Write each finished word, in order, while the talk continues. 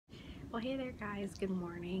Well, hey there guys, good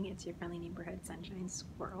morning. It's your friendly neighborhood sunshine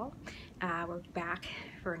Squirrel. We're back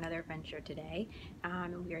for another adventure today.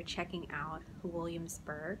 We are checking out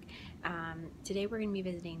Williamsburg. Today we're going to be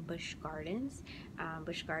visiting Busch Gardens.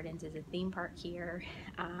 Busch Gardens is a theme park here,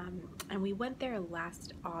 and we went there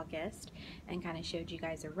last August and kind of showed you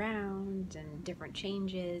guys around and different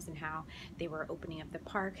changes and how they were opening up the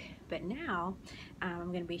park. But now I'm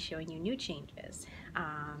going to be showing you new changes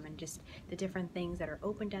and just the different things that are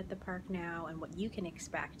opened at the park now and what you can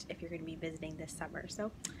expect if you're going to be visiting this summer.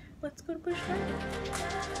 So let's go to Busch Gardens.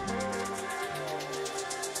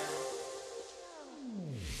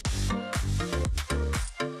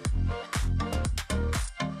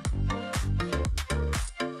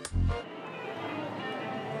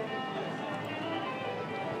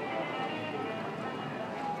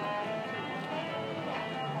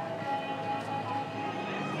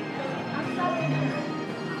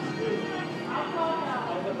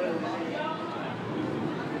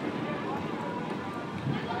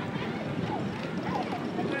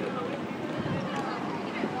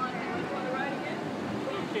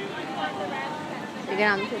 To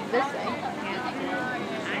get on to this way.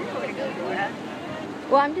 I know where to go, Dora.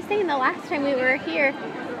 Well, I'm just saying the last time we were here,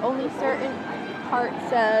 only certain parts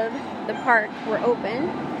of the park were open,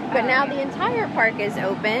 but now the entire park is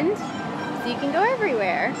opened, so you can go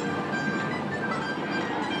everywhere.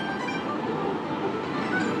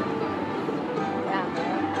 Yeah.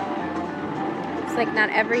 Looks like not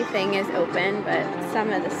everything is open, but some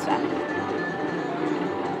of the stuff.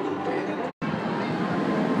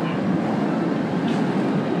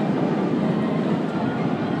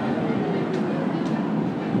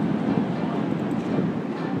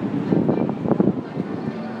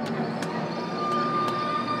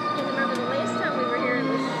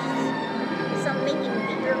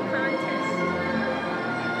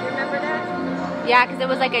 Yeah, because it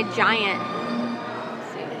was like a giant.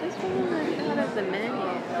 Let's see, this one out of the menu.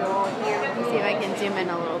 Let me see if I can zoom in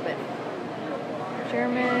a little bit.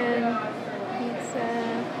 German pizza.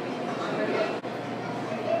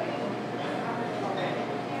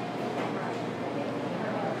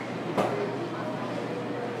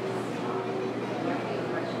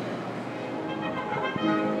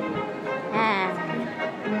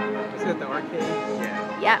 Is it the arcade?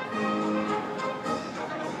 Yeah. Yep.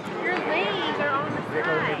 Your legs are on the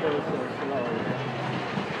side.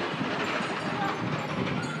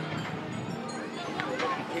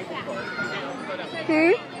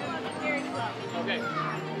 Okay.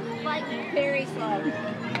 Like very slow.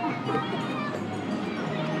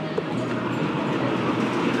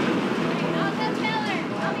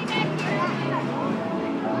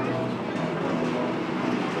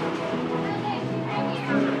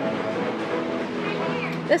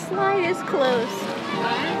 The slide is closed.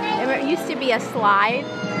 It used to be a slide.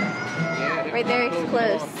 Yeah, Right there, it's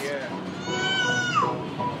closed. Yeah.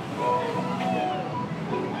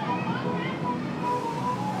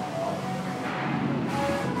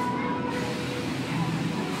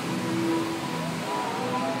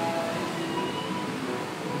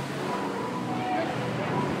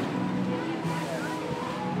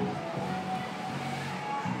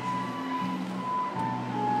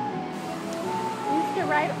 To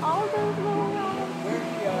ride all those little rides.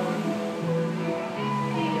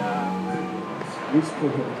 Is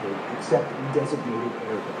prohibited except in designated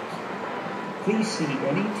areas. Please see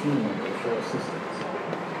any team member for assistance.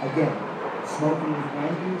 Again, smoking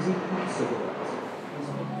and using e-cigarettes.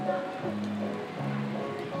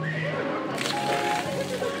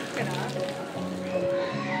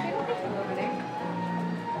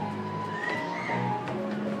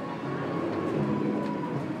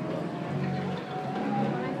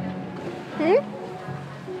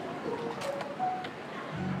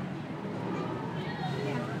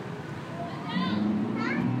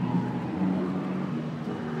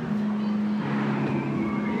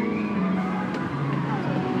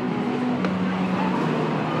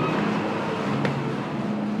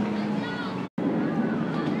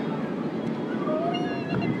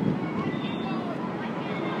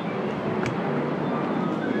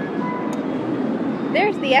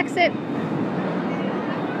 There's the exit.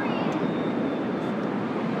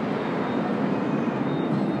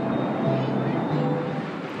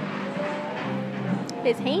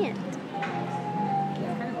 His hand.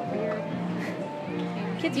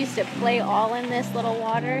 Kids used to play all in this little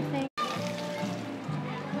water thing.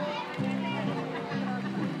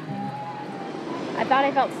 I thought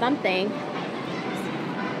I felt something.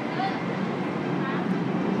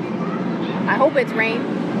 I hope it's rain.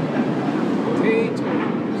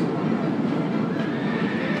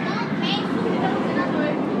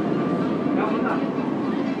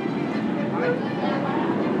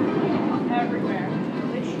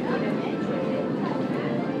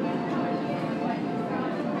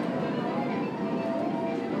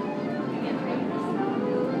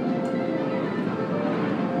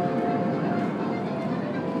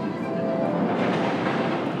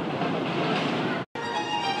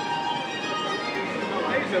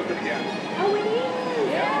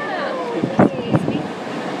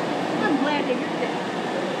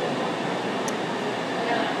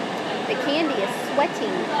 The candy is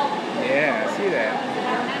sweating. Yeah, I see that.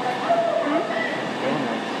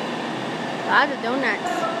 Lots of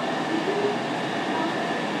donuts.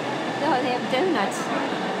 Oh, they have donuts.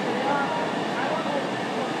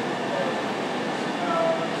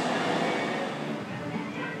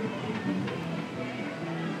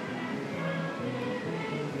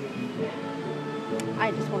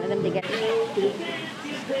 I just wanted them to get it.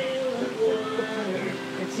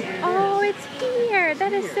 Oh, it's here.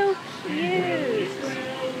 That is so cute.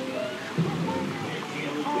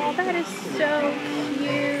 Oh, that is so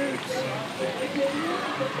cute.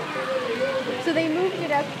 So they moved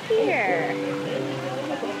it up here.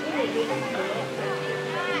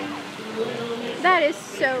 That is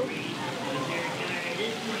so cute.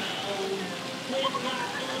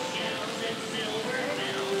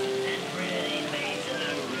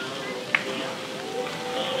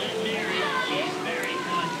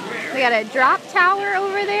 We got a drop tower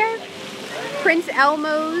over there. Prince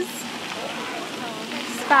Elmo's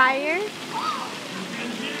Spire.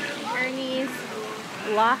 Ernie's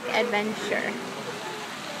Lock Adventure.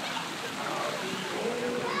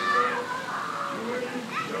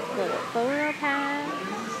 Little photo pass.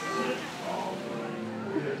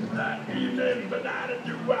 That evening tonight at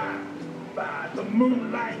Dubai, by the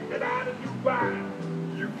moonlight tonight at Dubai,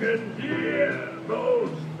 you can hear those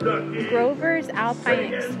lucky Grover's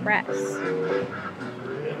Alpine Express.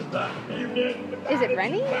 Is it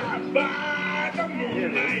running?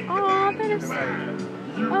 Oh, that is.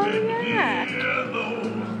 Oh, yeah.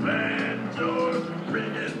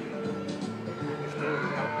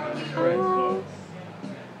 Oh,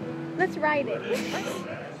 let's ride it.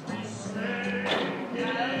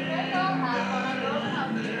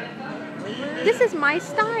 This is my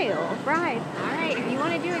style, ride. Alright, if you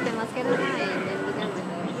want to do it, then let's get in line and then be done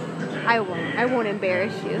with it. I won't. I won't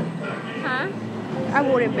embarrass you. Huh? I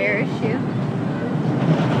won't embarrass you.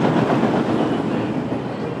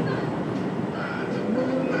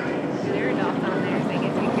 There are dogs on there, so I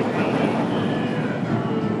guess we could ride it.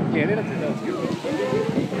 Yeah, they don't know it's good.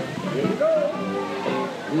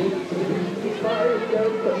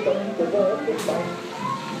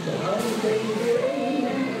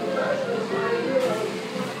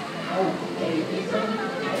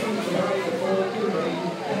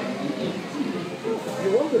 You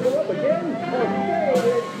want to go up again?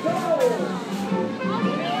 Okay, let's go!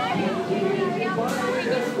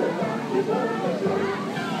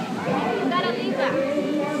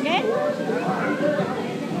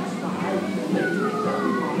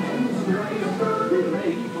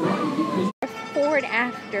 Before and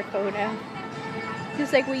after photo.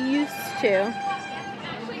 Just like we used to.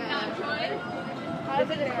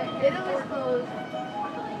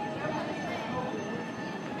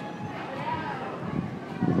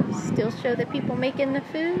 Still show the people making the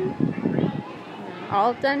food.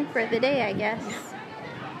 All done for the day, I guess.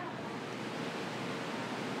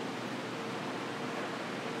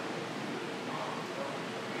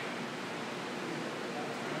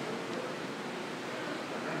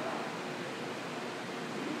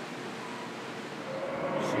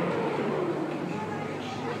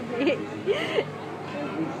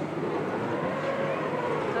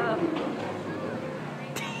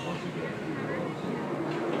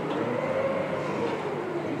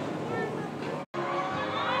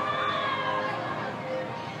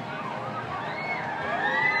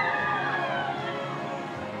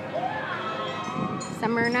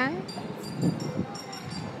 Summer nights.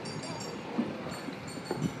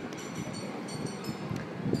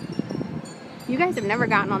 You guys have never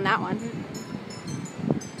gotten on that one.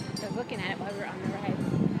 I was looking at it while we were on the ride.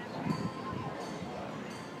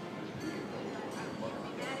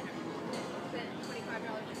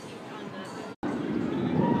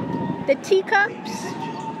 The teacups.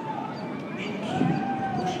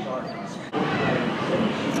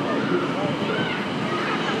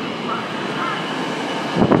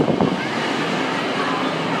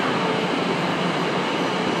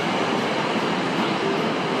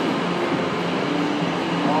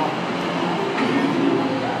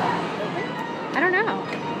 I don't know.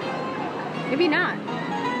 Maybe not.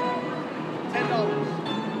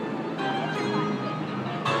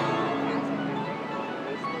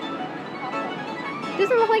 $10.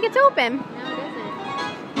 Doesn't look like it's open. No, it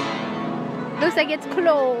isn't. Looks like it's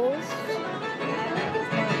closed.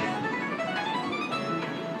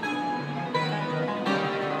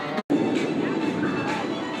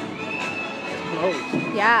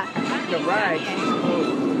 Closed. Yeah. The ride is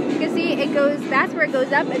closed. You can see it goes, that's where it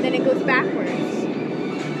goes up and then it goes backwards.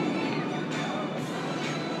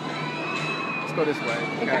 Let's go this way.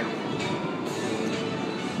 Okay.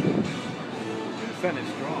 sun is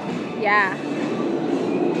strong. Yeah.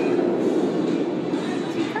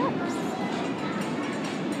 Teacups.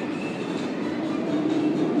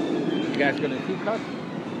 You guys going to teacup?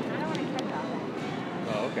 I don't want to catch all that.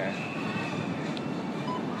 Oh, okay.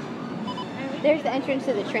 There's the entrance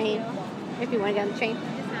to the train, if you want to get on the train.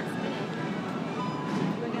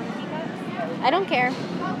 I don't care.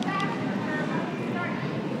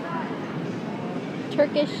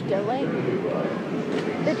 Turkish delight.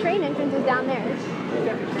 The train entrance is down there.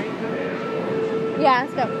 Yeah,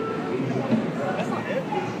 let's go.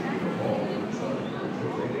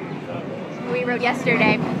 We rode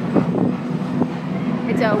yesterday.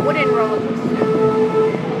 It's a wooden roller coaster.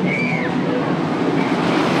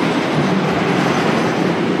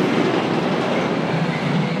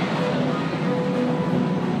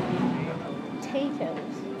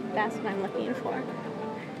 Potatoes. That's what I'm looking for.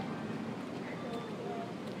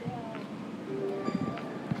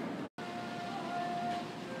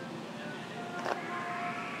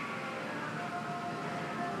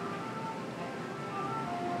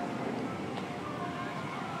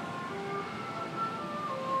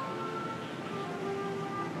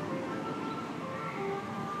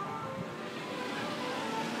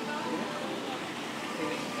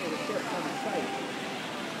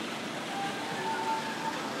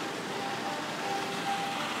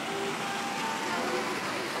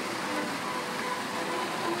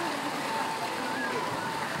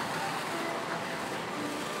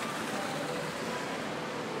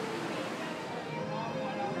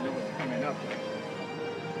 Coming up.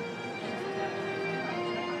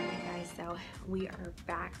 Guys, so we are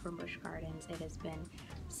back from Busch Gardens. It has been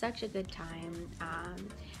such a good time.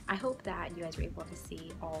 I hope that you guys were able to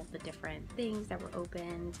see all the different things that were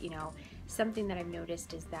opened. You know, something that I've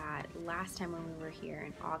noticed is that last time when we were here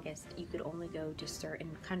in August, you could only go to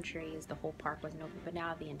certain countries. The whole park wasn't open, but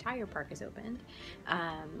now the entire park is opened.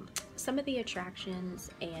 Some of the attractions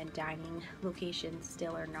and dining locations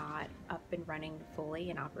still are not up and running fully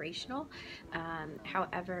and operational.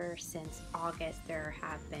 However, since August, there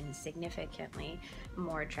have been significantly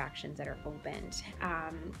more attractions that are opened.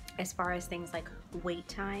 As far as things like wait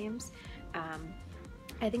times,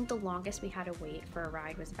 I think the longest we had to wait for a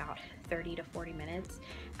ride was about 30 to 40 minutes.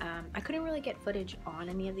 I couldn't really get footage on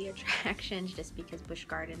any of the attractions just because Busch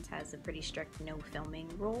Gardens has a pretty strict no filming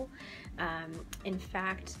rule. In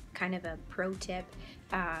fact, kind of a pro tip,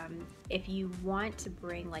 if you want to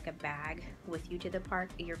bring like a bag with you to the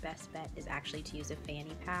park, your best bet is actually to use a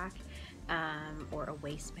fanny pack or a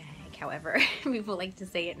waist bag, however people like to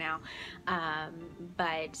say it now.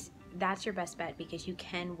 But that's your best bet because you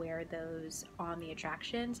can wear those on the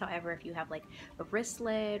attractions. However, if you have like a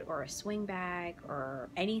wristlet or a swing bag or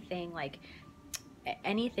anything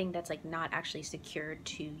that's like not actually secured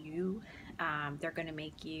to you, they're going to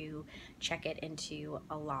make you check it into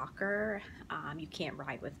a locker. You can't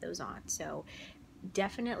ride with those on. So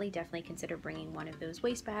definitely consider bringing one of those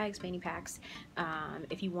waist bags, fanny packs,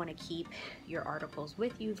 if you want to keep your articles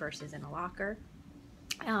with you versus in a locker.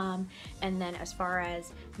 And then as far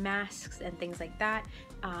as masks and things like that,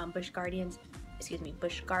 Busch Gardens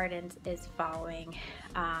is following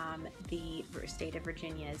the state of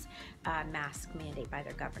Virginia's mask mandate by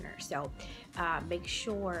their governor. So make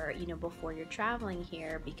sure, you know, before you're traveling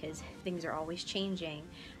here, because things are always changing,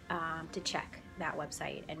 to check that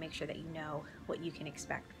website and make sure that you know what you can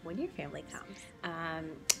expect when your family comes.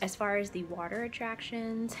 As far as the water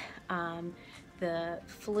attractions, the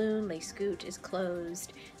Flume Les Scoot is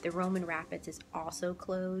closed. The Roman Rapids is also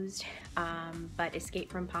closed, but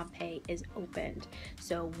Escape from Pompeii is opened.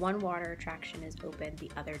 So one water attraction is open, the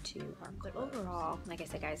other two are closed. But overall, like I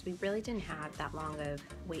said, guys, we really didn't have that long of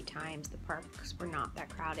wait times. The parks were not that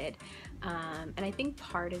crowded. And I think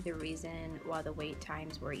part of the reason why the wait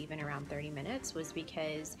times were even around 30 minutes was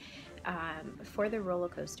because for the roller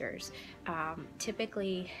coasters,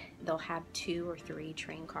 typically they'll have 2 or 3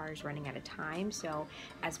 train cars running at a time. So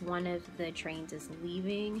as one of the trains is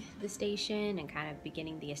leaving the station and kind of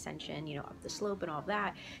beginning the ascension, you know, up the slope and all of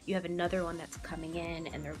that, you have another one that's coming in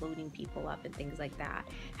and they're loading people up and things like that.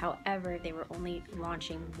 However, they were only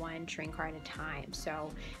launching 1 train car at a time. So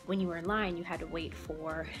when you were in line, you had to wait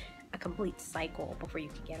for a complete cycle before you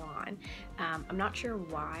could get on. I'm not sure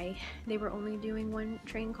why they were only doing 1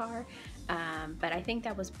 train car, but I think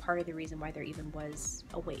that was part of the reason why there even was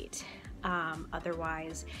a wait.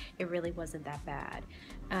 Otherwise, it really wasn't that bad.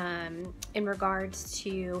 In regards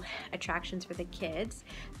to attractions for the kids,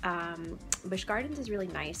 Busch Gardens is really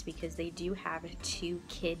nice because they do have 2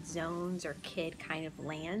 kid zones or kid kind of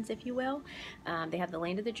lands, if you will. They have the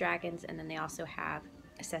Land of the Dragons, and then they also have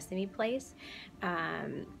Sesame Place.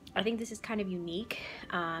 I think this is kind of unique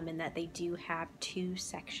in that they do have 2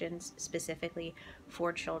 sections specifically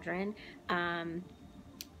for children.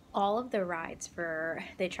 All of the rides for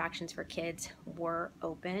the attractions for kids were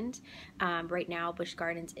opened. Right now, Busch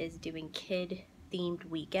Gardens is doing kid-themed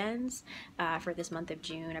weekends for this month of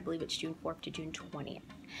June. I believe it's June 4th to June 20th.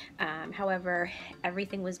 However,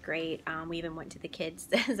 everything was great. We even went to the kids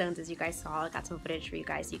zones, as you guys saw. I got some footage for you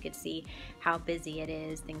guys so you could see how busy it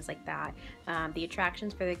is, things like that. The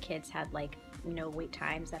attractions for the kids had like no wait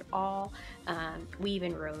times at all. We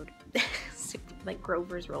even rode like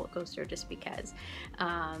Grover's roller coaster just because.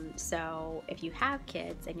 So if you have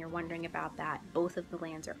kids and you're wondering about that, both of the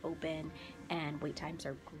lands are open and wait times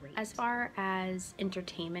are great. As far as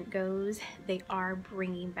entertainment goes, they are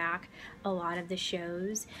bringing back a lot of the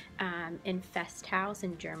shows. In Festhaus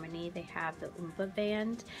in Germany, they have the Oompa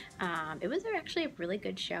Band. It was actually a really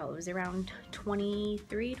good show. It was around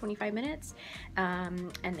 25 minutes.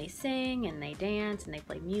 And they sing and they dance and they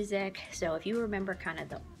play music. So if you remember kind of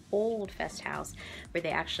the old Festhaus where they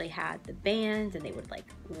actually had the bands and they would like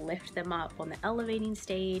lift them up on the elevating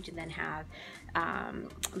stage and then have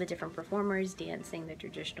the different performers dancing the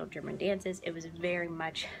traditional German dances. It was very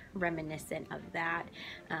much reminiscent of that.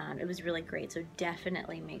 It was really great, so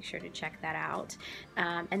definitely make sure to check that out.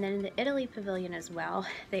 And then in the Italy pavilion as well,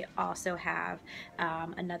 they also have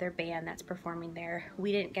another band that's performing there.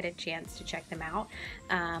 We didn't get a chance to check them out,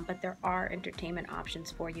 but there are entertainment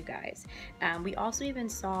options for you guys. We also even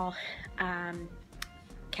saw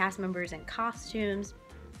cast members in costumes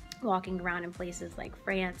walking around in places like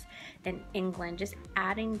France and England, just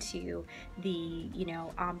adding to the, you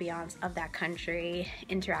know, ambiance of that country,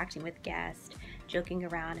 interacting with guests, joking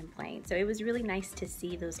around and playing. So it was really nice to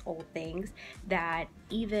see those old things that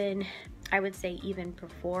even, I would say even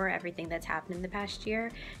before everything that's happened in the past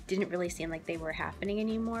year, didn't really seem like they were happening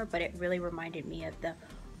anymore, but it really reminded me of the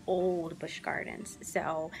old Busch Gardens.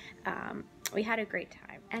 So we had a great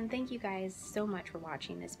time, and thank you guys so much for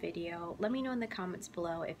watching this video. Let me know in the comments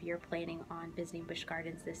below if you're planning on visiting Busch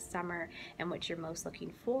Gardens this summer and what you're most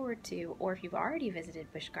looking forward to, or if you've already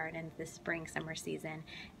visited Busch Gardens this spring summer season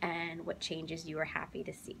and what changes you are happy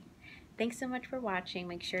to see. Thanks so much for watching.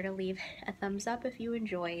 Make sure to leave a thumbs up if you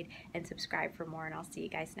enjoyed and subscribe for more, and I'll see you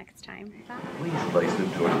guys next time. Bye. Please place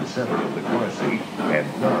them toward the center of the car seat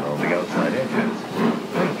and not on the outside edges.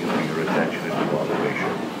 Thank you for your attention and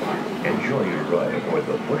cooperation. Enjoy your ride aboard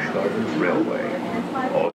the Busch Gardens Railway.